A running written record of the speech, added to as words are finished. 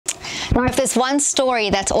Now, if there's one story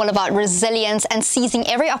that's all about resilience and seizing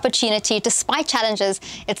every opportunity despite challenges,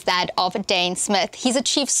 it's that of Dane Smith. He's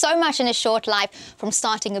achieved so much in his short life, from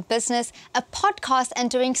starting a business, a podcast, and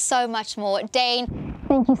doing so much more. Dane,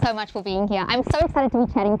 thank you so much for being here. I'm so excited to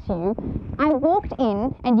be chatting to you. I walked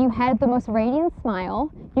in and you had the most radiant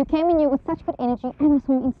smile. You came in here with such good energy, and I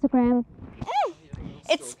saw your Instagram.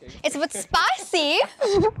 It's a bit spicy.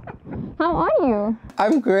 How are you?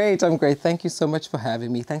 I'm great. Thank you so much for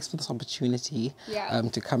having me. Thanks for this opportunity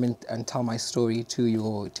to come in and tell my story to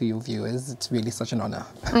your viewers. It's really such an honor.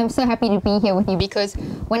 I'm so happy to be here with you, because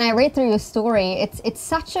when I read through your story, it's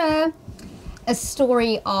such a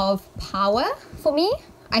story of power for me.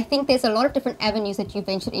 I think there's a lot of different avenues that you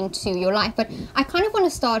ventured into your life, but I kind of want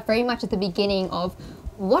to start very much at the beginning of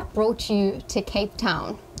what brought you to Cape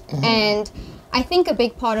Town. And I think a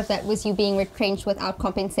big part of that was you being retrenched without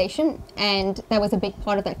compensation, and that was a big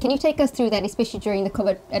part of that. Can you take us through that, especially during the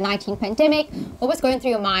COVID-19 pandemic? What was going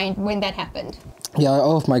through your mind when that happened? Yeah,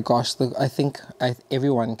 oh my gosh, I think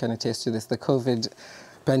everyone can attest to this. The COVID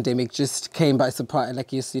pandemic just came by surprise.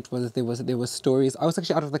 Like you said, there were stories. I was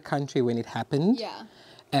actually out of the country when it happened. Yeah.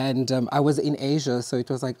 And I was in Asia, so it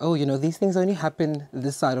was like, oh, these things only happen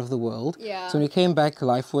this side of the world. Yeah. So when we came back,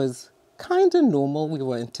 life was kind of normal. We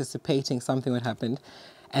were anticipating something would happen.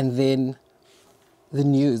 And then the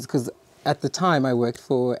news, because at the time I worked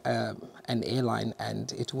for an airline,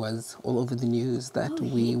 and it was all over the news that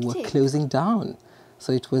we were closing down.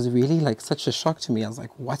 So it was really like such a shock to me. I was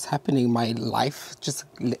like, what's happening? My life just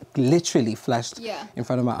literally flashed in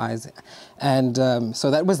front of my eyes. And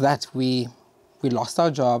so that was that. We lost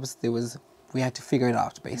our jobs. We had to figure it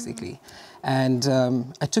out, basically. And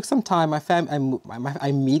I took some time. I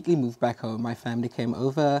immediately moved back home. My family came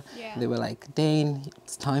over. Yeah. They were like, Dane,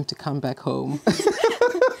 it's time to come back home.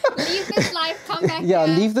 Leave this life, come back here.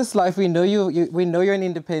 here. Leave this life. We know we know you're an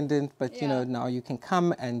independent, but now you can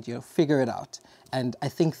come and figure it out. And I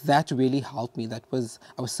think that really helped me. I was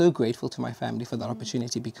so grateful to my family for that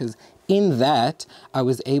opportunity, because in that I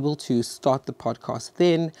was able to start the podcast.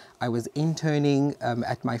 Then I was interning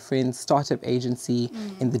at my friend's startup agency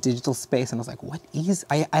in the digital space, and I was like,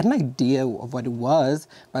 I had an idea of what it was,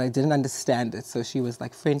 but I didn't understand it. So she was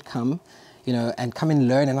like, friend, come, and come and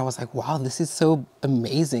learn. And I was like, wow, this is so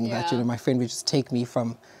amazing that, my friend would just take me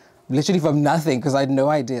literally from nothing, because I had no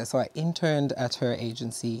idea. So I interned at her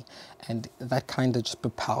agency, and that kind of just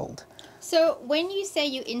propelled. So when you say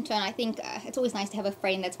you intern, I think it's always nice to have a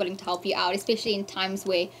friend that's willing to help you out, especially in times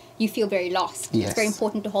where you feel very lost. Yes. It's very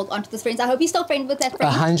important to hold on to those friends. I hope you're still friends with that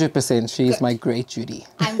friend. 100%. She is my great Judy.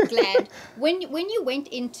 I'm glad. When you went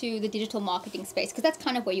into the digital marketing space, because that's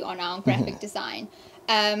kind of where you are now in graphic design,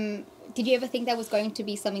 did you ever think that was going to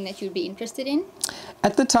be something that you'd be interested in?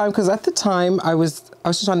 At the time, I was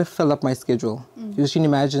just trying to fill up my schedule. You can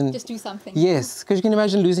imagine. Just do something. Yes, because you can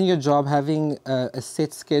imagine losing your job, having a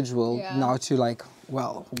set schedule now to like,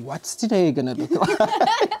 well, what's today gonna look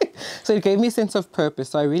like? So it gave me a sense of purpose.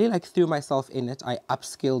 So I really threw myself in it. I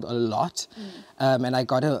upskilled a lot, and I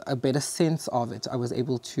got a better sense of it. I was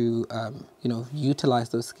able to, utilize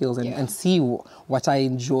those skills and see what I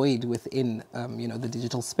enjoyed within, the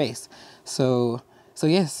digital space. So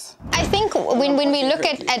yes. I think when we look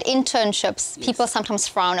at internships, people sometimes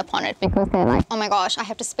frown upon it, because they're like, oh my gosh, I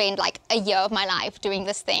have to spend like a year of my life doing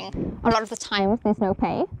this thing. A lot of the times there's no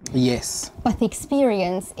pay. Yes. But the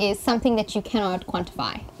experience is something that you cannot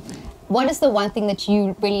quantify. What is the one thing that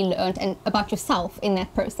you really learned about yourself in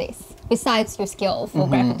that process, besides your skill for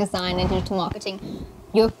graphic design and digital marketing,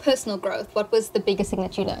 your personal growth? What was the biggest thing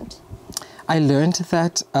that you learned? I learned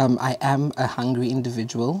that I am a hungry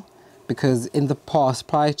individual. Because in the past,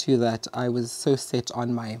 prior to that, I was so set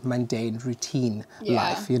on my mundane routine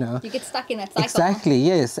life, You get stuck in that cycle. Exactly,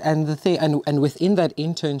 yes. And the thing, and within that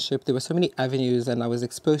internship, there were so many avenues, and I was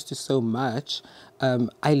exposed to so much.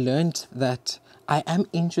 I learned that I am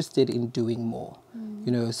interested in doing more,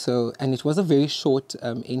 So, and it was a very short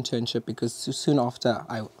internship, because soon after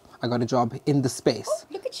I got a job in the space. Oh,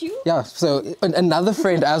 look at you. Yeah, so another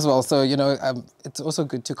friend as well. So, it's also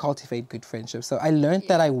good to cultivate good friendships. So I learned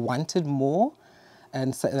that I wanted more.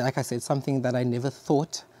 And so, like I said, something that I never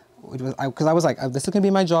thought it was, because I was like, this is going to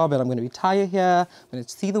be my job, and I'm going to retire here. I'm going to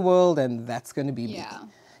see the world, and that's going to be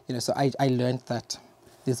me. So I learned that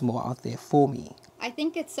there's more out there for me. I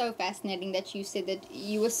think it's so fascinating that you said that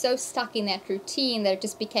you were so stuck in that routine that it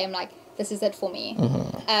just became like, this is it for me.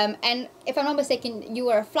 And if I'm not mistaken, you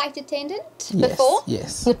were a flight attendant before?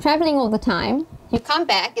 Yes. You're traveling all the time. You come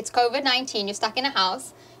back, it's COVID-19, you're stuck in a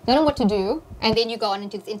house, don't know what to do, and then you go on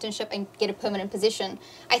into this internship and get a permanent position.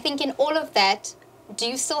 I think in all of that, do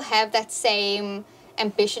you still have that same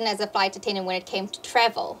ambition as a flight attendant when it came to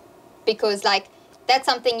travel? because like that's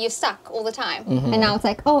something you're stuck all the time. Mm-hmm. And now it's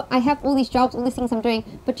like, oh, I have all these jobs, all these things I'm doing,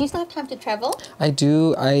 but do you still have time to travel? I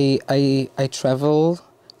do. I travel.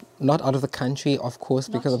 Not out of the country, of course,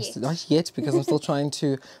 because not yet, because I'm still trying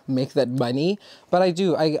to make that money. But I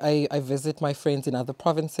do. I visit my friends in other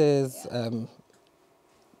provinces,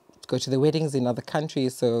 go to the weddings in other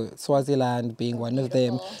countries, so Swaziland being one of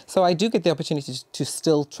them. So I do get the opportunity to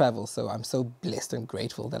still travel. So I'm so blessed and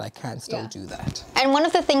grateful that I can still do that. And one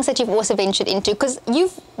of the things that you've also ventured into, because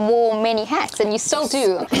you've wore many hats and you still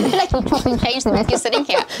do. I feel like you'll probably change them as you're sitting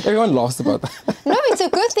here. Everyone laughs about that. No, it's a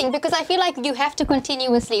good thing, because I feel like you have to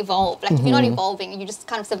continuously evolve. Like if you're not evolving, you're just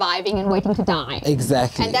kind of surviving and waiting to die.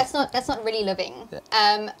 Exactly. And that's not really living.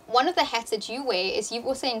 One of the hats that you wear is you've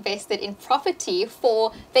also invested in property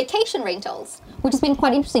for vacation rentals, which has been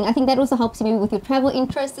quite interesting. I think that also helps you maybe with your travel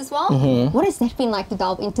interest as well. What has that been like to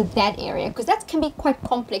delve into that area? Because that can be quite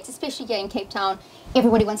complex, especially here in Cape Town.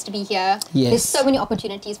 Everybody wants to be here. Yes. There's so many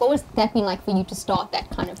opportunities. What was that been like for you to start that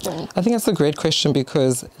kind of journey? I think that's a great question,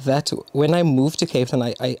 because when I moved to Cape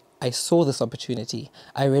Town, I saw this opportunity.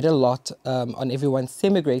 I read a lot on everyone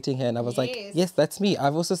semigrating here, and I was like, yes, that's me.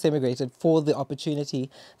 I've also semigrated for the opportunity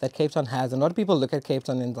that Cape Town has. And a lot of people look at Cape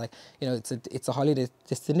Town and like, you know, it's a holiday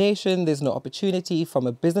destination. There's no opportunity from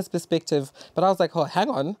a business perspective. But I was like, oh, hang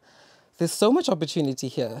on. There's so much opportunity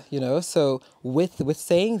here, you know. So with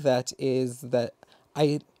saying that is that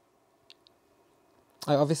I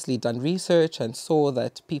obviously done research and saw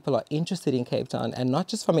that people are interested in Cape Town, and not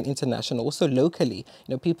just from an international, also locally.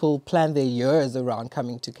 You know, people plan their years around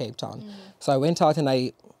coming to Cape Town. So I went out and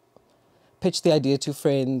I pitched the idea to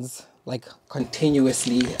friends, like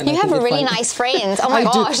continuously. And you have a really nice friends. Oh my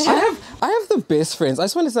gosh. I have the best friends. I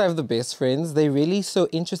just want to say I have the best friends. They're really so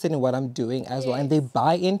interested in what I'm doing as well, and they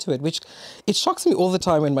buy into it, which it shocks me all the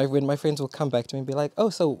time when my friends will come back to me and be like, oh,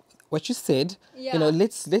 so what you said, you know,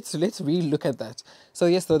 let's really look at that. So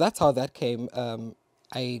yes, so that's how that came.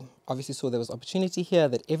 I obviously saw there was opportunity here,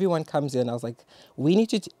 that everyone comes in. I was like, we need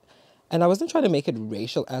to, and I wasn't trying to make it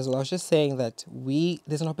racial as well. I was just saying that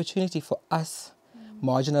there's an opportunity for us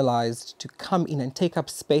marginalized to come in and take up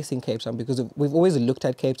space in Cape Town, because we've always looked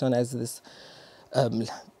at Cape Town as this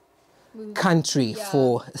country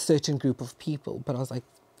for a certain group of people. But I was like,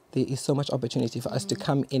 there is so much opportunity for us to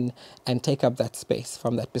come in and take up that space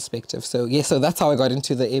from that perspective. So yeah, so that's how I got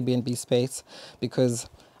into the Airbnb space, because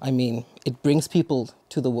I mean, it brings people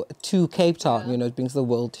to Cape Town, you know, it brings the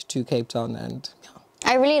world to Cape Town. And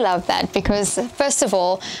I really love that, because first of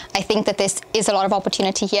all, I think that there is a lot of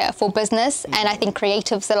opportunity here for business, and I think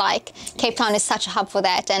creatives alike. Cape Town is such a hub for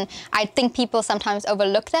that, and I think people sometimes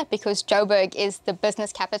overlook that because Joburg is the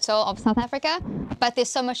business capital of South Africa, but there's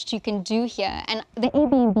so much you can do here. And the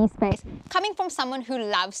Airbnb space, coming from someone who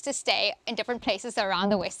loves to stay in different places around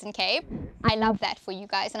the Western Cape, I love that for you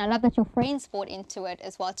guys, and I love that your friends bought into it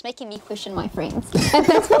as well. It's making me question my friends. And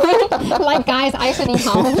that's why, like, guys, I also need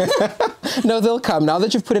help. No, they'll come. Now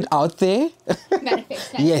that you've put it out there.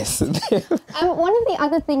 Manifest. Yes. One of the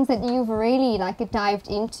other things that you've really dived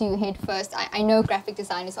into head first, I know graphic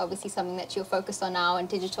design is obviously something that you're focused on now, and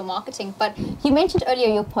digital marketing, but you mentioned earlier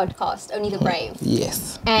your podcast, Only the Brave.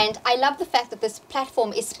 Yes. And I love the fact that this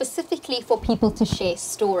platform is specifically for people to share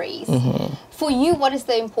stories. For you, what is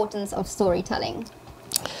the importance of storytelling?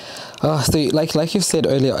 So like you said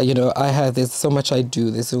earlier, you know, there's so much I do.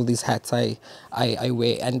 There's all these hats I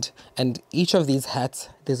wear, and each of these hats,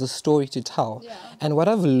 there's a story to tell. And what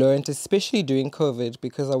I've learned, especially during COVID,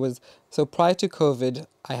 because prior to COVID,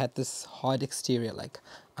 I had this hard exterior, like,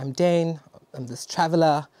 I'm Dane, I'm this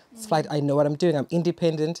traveler, this flight, I know what I'm doing, I'm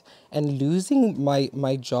independent. And losing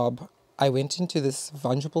my job, I went into this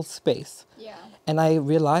vulnerable space. And I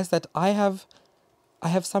realized that I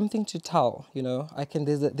have something to tell, you know.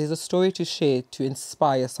 There's a story to share to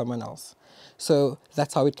inspire someone else. So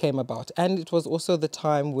that's how it came about. And it was also the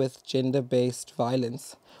time with gender-based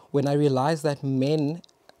violence when I realized that men,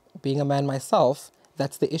 being a man myself,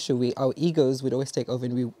 that's the issue. Our egos would always take over,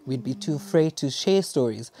 and we'd be too afraid to share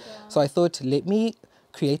stories. So I thought, let me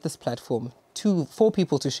create this platform for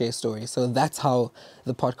people to share stories. So that's how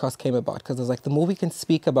the podcast came about, because I was like, the more we can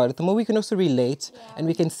speak about it, the more we can also relate, and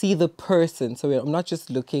we can see the person. So I'm not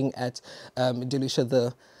just looking at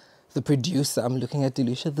Delucia, the producer. I'm looking at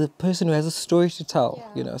Delucia, the person who has a story to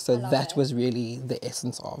tell, you know. So that was really the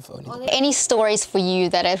essence of Only. Are there any stories for you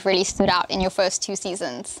that have really stood out in your first 2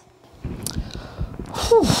 seasons?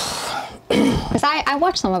 Because I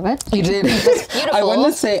watched some of it. You did. Beautiful. I want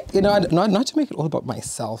to say, you know, not to make it all about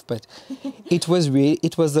myself, but it was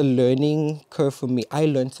a learning curve for me. I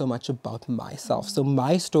learned so much about myself. So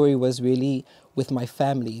my story was really with my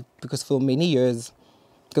family, because for many years,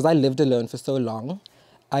 because I lived alone for so long,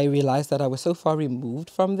 I realized that I was so far removed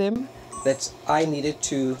from them that I needed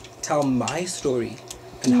to tell my story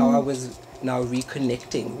and how I was now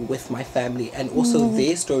reconnecting with my family, and also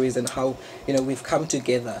their stories and how, you know, we've come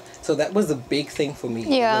together. So that was a big thing for me.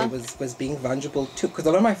 Yeah. Was being vulnerable too, because a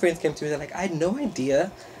lot of my friends came to me, they're like, I had no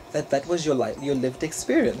idea that was your life, your lived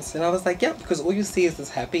experience. And I was like, yeah, because all you see is this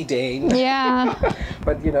happy Dane. Yeah.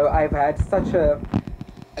 But you know, I've had such a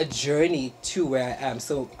journey to where I am.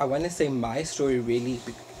 So I want to say my story really,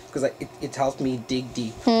 because it helped me dig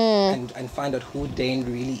deep and find out who Dane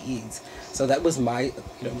really is. So that was my, you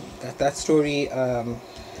know, that story. There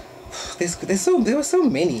were so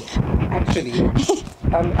many, actually.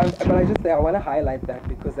 But I want to highlight that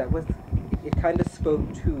because that was, it kind of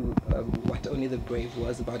spoke to what Only the Brave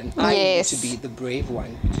was about, and I need to be the brave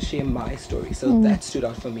one to share my story. So that stood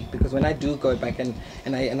out for me, because when I do go back and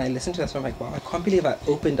I listen to that story, I'm like, wow, I can't believe I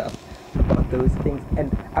opened up about those things,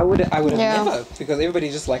 and I would have never, because everybody,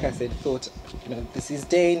 just like I said, thought, you know, this is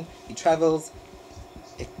Dane, he travels,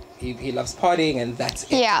 he loves partying, and that's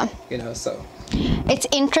it. Yeah. You know, so. It's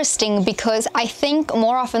interesting because I think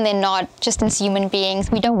more often than not, just as human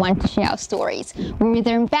beings, we don't want to share our stories. We're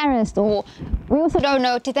either embarrassed, or we also don't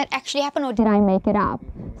know, did that actually happen or did I make it up?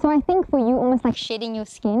 So I think for you, almost like shedding your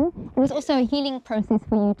skin, it was also a healing process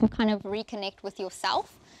for you to kind of reconnect with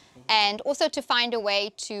yourself, and also to find a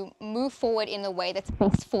way to move forward in the way that's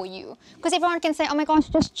best for you. Because everyone can say, oh my gosh,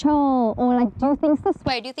 just chill, or like do things this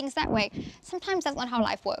way, do things that way. Sometimes that's not how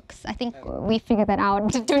life works. I think we figured that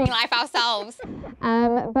out doing life ourselves.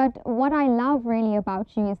 But what I love really about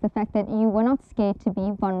you is the fact that you were not scared to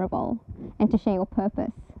be vulnerable and to share your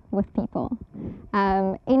purpose with people.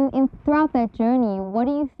 Throughout that journey, what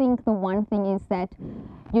do you think the one thing is that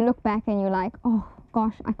you look back and you're like, oh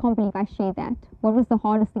gosh, I can't believe I shared that? What was the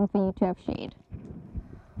hardest thing for you to have shared?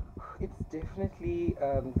 It's definitely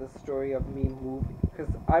the story of me moving, because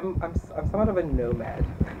I'm somewhat of a nomad.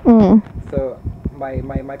 So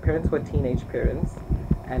my parents were teenage parents,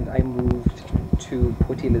 and I moved to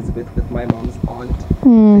Port Elizabeth with my mom's aunt.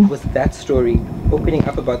 It was that story, opening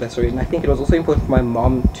up about that story, and I think it was also important for my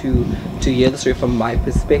mom to hear the story from my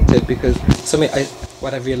perspective, because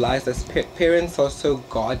what I've realized is parents are so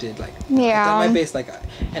guarded, like I've done my best, like,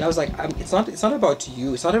 and I was like, it's not about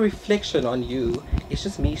you, it's not a reflection on you, it's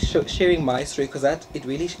just me sharing my story, because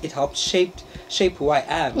it helped shape who I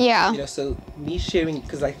am. You know, so me sharing,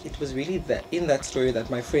 because like it was really that in that story that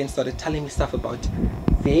my friends started telling me stuff about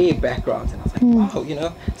their backgrounds, and I was like, wow, you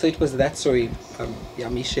know. So it was that story,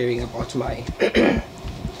 me sharing about my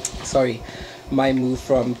my move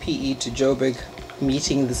from PE to Joburg,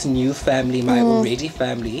 meeting this new family, my already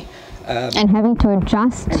family, and having to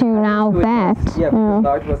adjust to now that. Because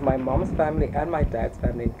now it was my mom's family and my dad's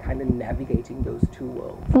family, and kind of navigating those two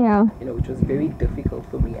worlds. You know, which was very difficult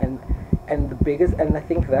for me, and I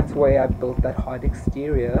think that's why I built that hard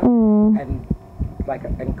exterior, and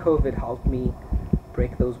COVID helped me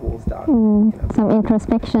break those walls down. You know, some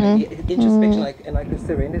introspection. And I could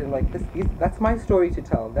surrender, and like that's my story to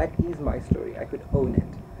tell. That is my story. I could own it.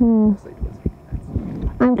 So it was.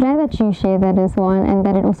 I'm glad that you shared that as well, and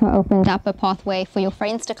that it also opened up a pathway for your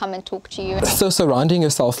friends to come and talk to you. So surrounding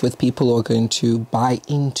yourself with people who are going to buy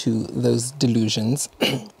into those delusions,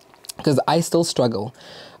 because I still struggle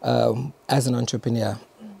as an entrepreneur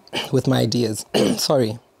with my ideas.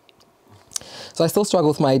 Sorry. So I still struggle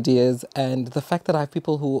with my ideas, and the fact that I have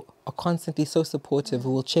people who are constantly so supportive,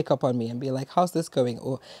 who will check up on me and be like, how's this going?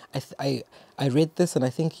 Or I read this and I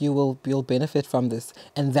think you'll benefit from this.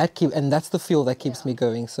 And that's the fuel that keeps me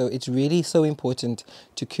going. So it's really so important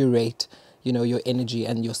to curate, you know, your energy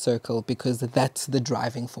and your circle, because that's the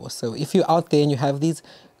driving force. So if you're out there and you have these,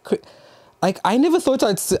 like, I never thought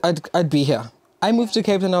I'd be here. I moved to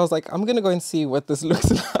Cape Town and I was like, I'm going to go and see what this looks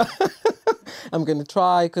like. I'm going to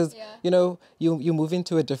try, because, you know, you move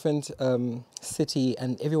into a different city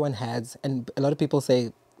and everyone and a lot of people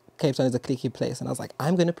say Cape Town is a cliquey place. And I was like,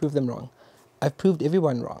 I'm going to prove them wrong. I've proved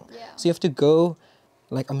everyone wrong. So you have to go,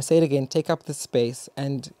 like, I'm going to say it again, take up the space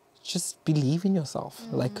and just believe in yourself.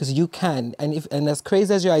 Like, because you can. And as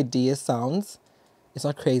crazy as your idea sounds, it's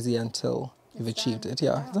not crazy until you've achieved it.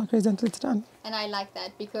 It's not crazy until it's done. And I like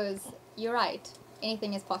that, because you're right.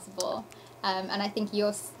 Anything is possible. And I think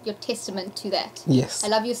you're testament to that. Yes. I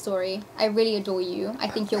love your story. I really adore you. I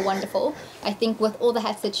think you're wonderful. I think with all the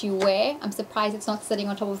hats that you wear, I'm surprised it's not sitting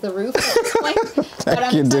on top of the roof at this point. But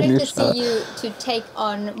I'm excited to see you to take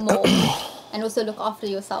on more and also look after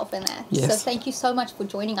yourself in that. Yes. So thank you so much for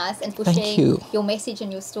joining us and for sharing your message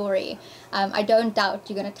and your story. I don't doubt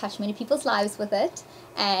you're going to touch many people's lives with it.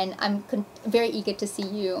 And I'm very eager to see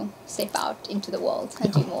you step out into the world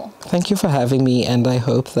and do more. Thank you for having me, and I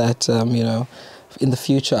hope that, you know, in the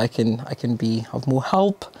future I can be of more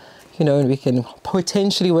help, you know, and we can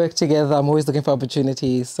potentially work together. I'm always looking for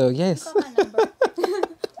opportunities. So yes. You got my number.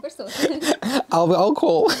 We're sorted. I'll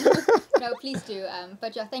call. No, please do.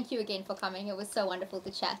 But yeah, thank you again for coming. It was so wonderful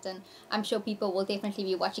to chat, and I'm sure people will definitely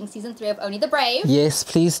be watching season 3 of Only the Brave. Yes,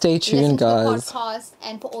 please stay tuned, guys. Listen to the podcast,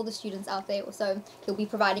 and for all the students out there, also he'll be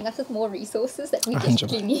providing us with more resources that we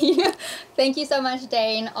desperately need. Thank you so much,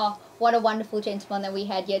 Dane. Oh, what a wonderful gentleman that we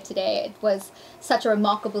had here today. It was such a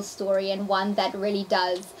remarkable story, and one that really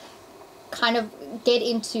does kind of get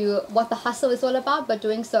into what the hustle is all about, but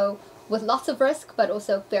doing so with lots of risk, but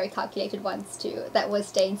also very calculated ones too. That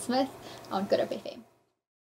was Dane Smith on Good Hope FM.